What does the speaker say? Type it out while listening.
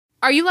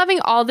Are you loving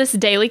all this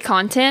daily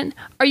content?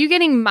 Are you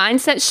getting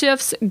mindset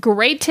shifts,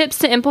 great tips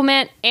to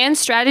implement, and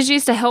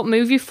strategies to help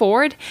move you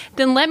forward?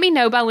 Then let me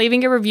know by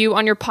leaving a review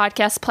on your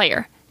podcast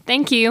player.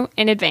 Thank you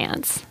in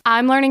advance.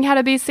 I'm learning how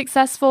to be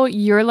successful.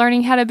 You're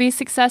learning how to be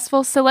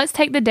successful. So let's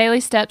take the daily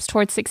steps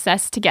towards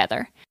success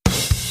together.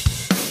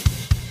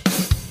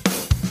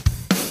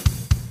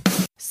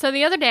 So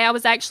the other day, I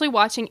was actually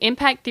watching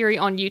Impact Theory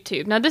on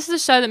YouTube. Now, this is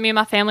a show that me and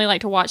my family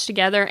like to watch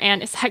together,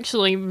 and it's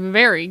actually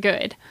very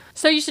good.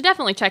 So you should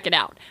definitely check it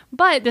out.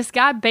 But this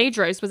guy,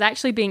 Bedros, was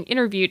actually being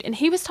interviewed, and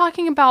he was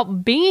talking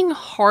about being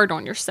hard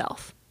on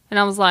yourself. And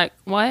I was like,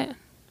 what? I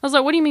was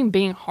like, what do you mean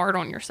being hard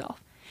on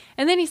yourself?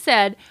 And then he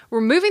said,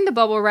 removing the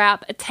bubble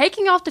wrap,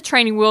 taking off the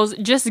training wheels,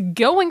 just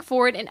going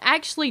for it and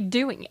actually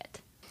doing it.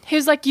 He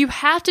was like, you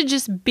have to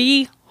just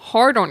be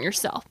hard on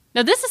yourself.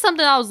 Now, this is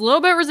something I was a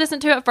little bit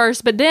resistant to at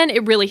first, but then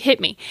it really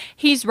hit me.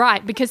 He's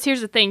right, because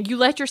here's the thing. You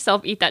let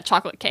yourself eat that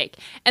chocolate cake.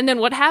 And then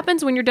what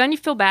happens when you're done? You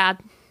feel bad.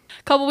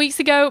 A couple weeks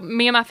ago,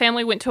 me and my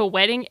family went to a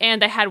wedding,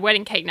 and they had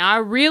wedding cake. Now, I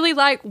really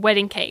like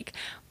wedding cake.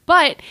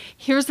 But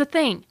here's the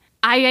thing.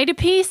 I ate a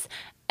piece,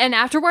 and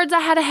afterwards I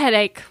had a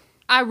headache.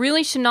 I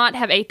really should not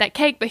have ate that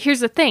cake, but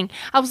here's the thing.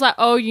 I was like,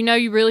 oh,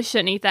 you really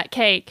shouldn't eat that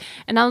cake.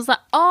 And I was like,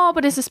 oh,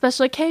 but it's a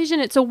special occasion.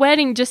 It's a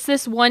wedding just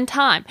this one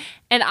time.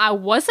 And I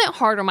wasn't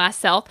hard on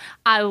myself.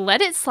 I let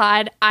it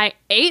slide. I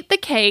ate the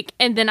cake,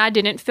 and then I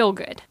didn't feel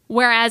good.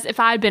 Whereas if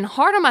I had been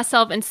hard on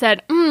myself and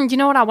said, you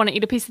know what, I want to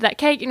eat a piece of that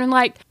cake. And you're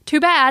like, too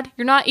bad.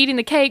 You're not eating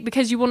the cake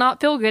because you will not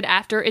feel good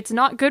after. It's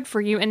not good for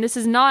you, and this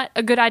is not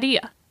a good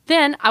idea.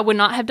 Then I would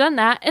not have done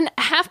that. And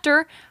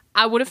after,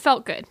 I would have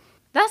felt good.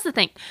 That's the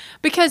thing,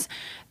 because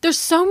there's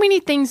so many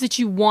things that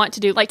you want to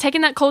do, like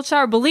taking that cold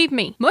shower. Believe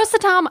me, most of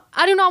the time,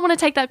 I do not want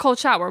to take that cold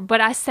shower, but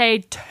I say,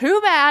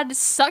 too bad,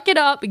 suck it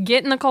up,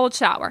 get in the cold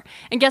shower.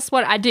 And guess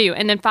what? I do.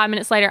 And then 5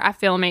 minutes later, I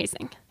feel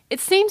amazing.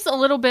 It seems a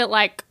little bit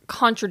like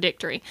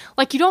contradictory.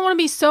 Like you don't want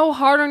to be so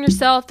hard on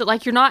yourself that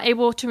like you're not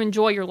able to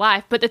enjoy your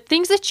life. But the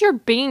things that you're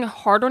being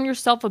hard on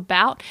yourself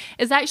about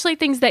is actually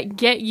things that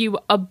get you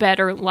a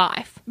better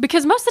life.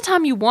 Because most of the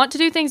time you want to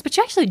do things, but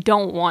you actually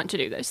don't want to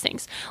do those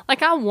things.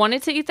 Like I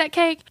wanted to eat that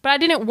cake, but I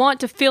didn't want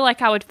to feel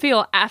like I would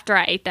feel after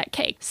I ate that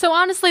cake. So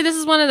honestly, this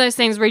is one of those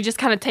things where you just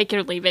kind of take it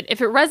or leave it.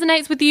 If it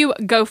resonates with you,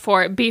 go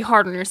for it. Be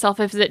hard on yourself.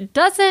 If it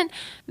doesn't,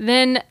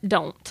 then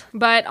don't.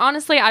 But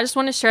honestly, I just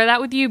want to share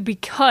that with you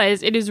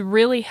because it has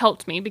really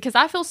helped me. Because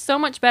I feel so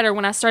much better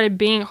when I started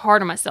being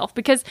hard on myself,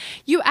 because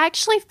you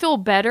actually feel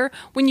better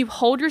when you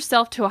hold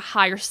yourself to a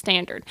higher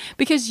standard,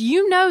 because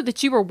you know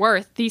that you are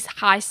worth these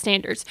high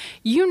standards.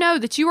 You know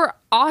that you are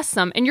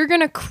awesome and you're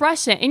going to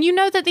crush it. And you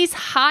know that these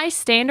high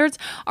standards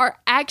are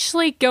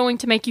actually going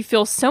to make you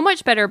feel so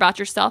much better about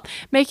yourself,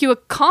 make you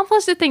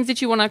accomplish the things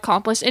that you want to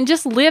accomplish, and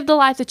just live the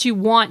life that you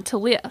want to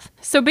live.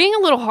 So being a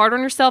little hard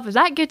on yourself, if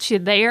that gets you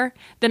there,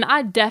 then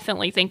I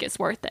definitely think it's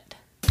worth it.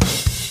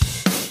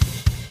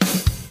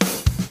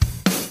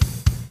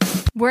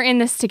 We're in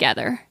this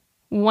together,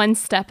 one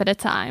step at a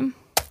time.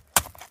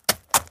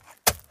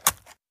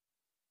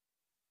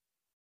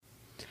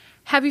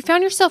 Have you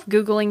found yourself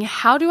Googling,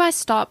 how do I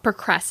stop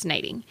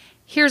procrastinating?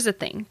 Here's the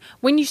thing.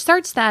 When you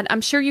search that,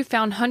 I'm sure you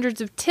found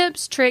hundreds of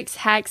tips, tricks,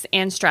 hacks,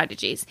 and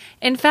strategies.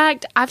 In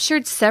fact, I've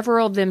shared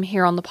several of them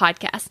here on the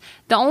podcast.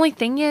 The only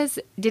thing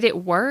is, did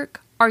it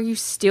work? Are you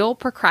still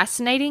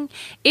procrastinating?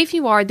 If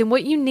you are, then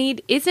what you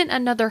need isn't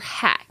another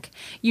hack.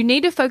 You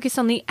need to focus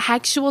on the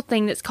actual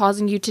thing that's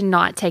causing you to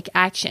not take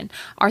action.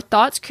 Our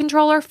thoughts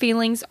control our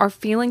feelings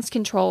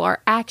control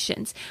our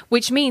actions,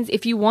 which means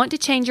if you want to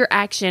change your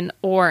action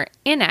or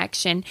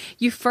inaction,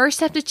 you first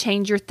have to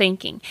change your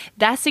thinking.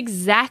 That's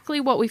exactly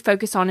what we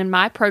focus on in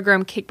my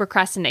program, Kick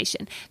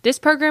Procrastination. This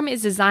program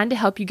is designed to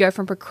help you go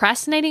from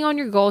procrastinating on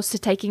your goals to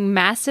taking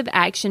massive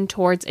action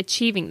towards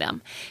achieving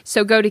them.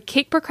 So go to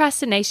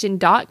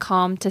kickprocrastination.com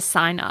to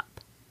sign up.